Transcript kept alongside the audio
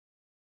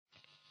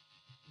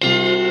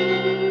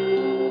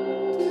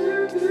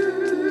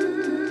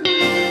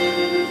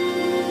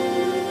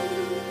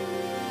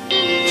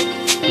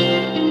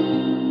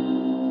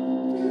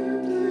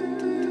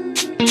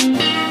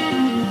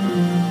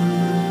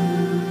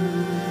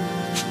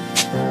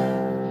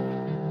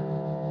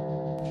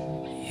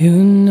You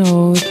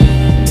know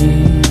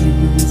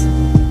there's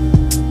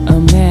a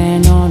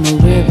man on a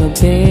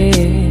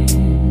riverbed.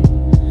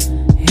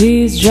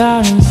 He's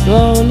drowning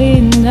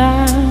slowly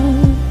now.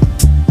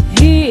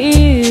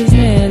 He is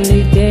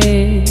nearly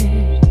dead.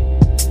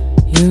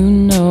 You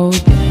know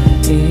there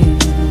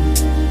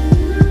is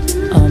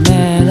a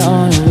man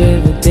on a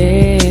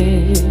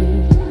riverbed.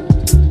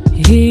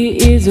 He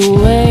is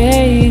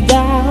way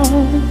down,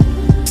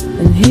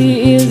 and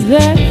he is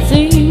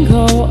letting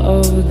go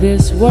of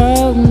this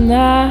world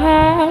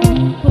now.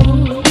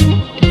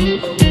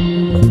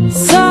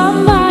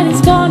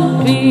 Somebody's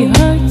gonna be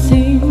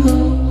hurting.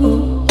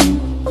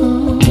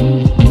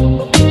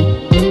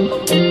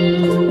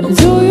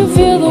 Do you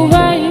feel the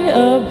weight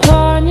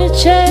upon your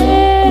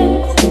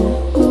chest?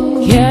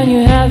 Can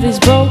you have these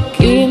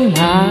broken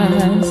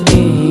hearts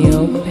in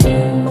your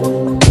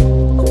past?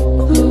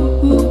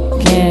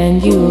 Can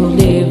you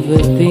live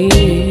with this?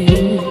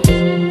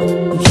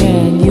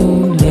 Can you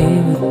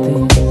live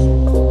with this?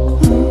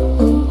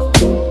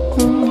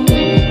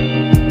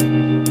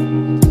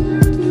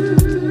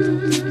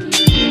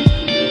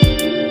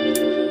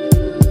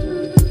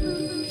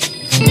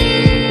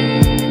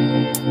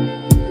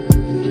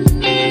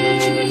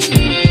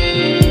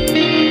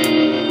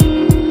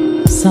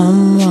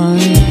 Someone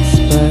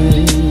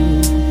whispered,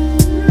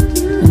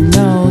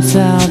 no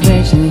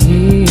salvation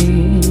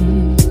here.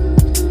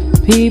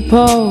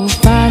 People,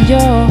 find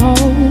your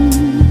home.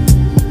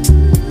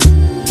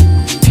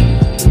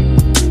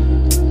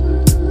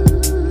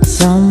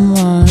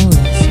 Someone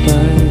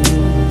whispered,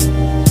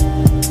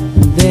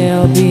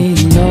 there'll be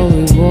no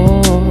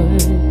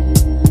reward.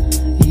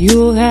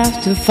 You'll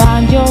have to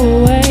find your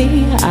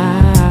way out.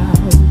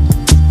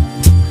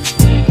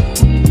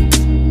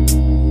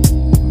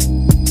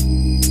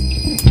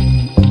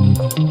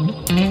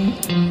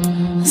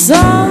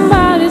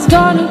 Somebody's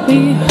gonna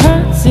be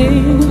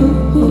hurting.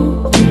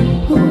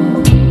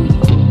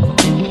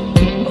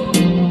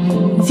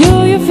 Do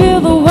you feel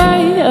the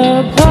weight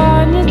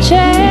upon your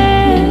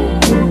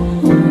chest?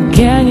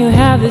 Can you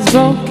have these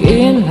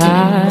broken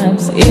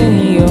lives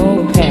in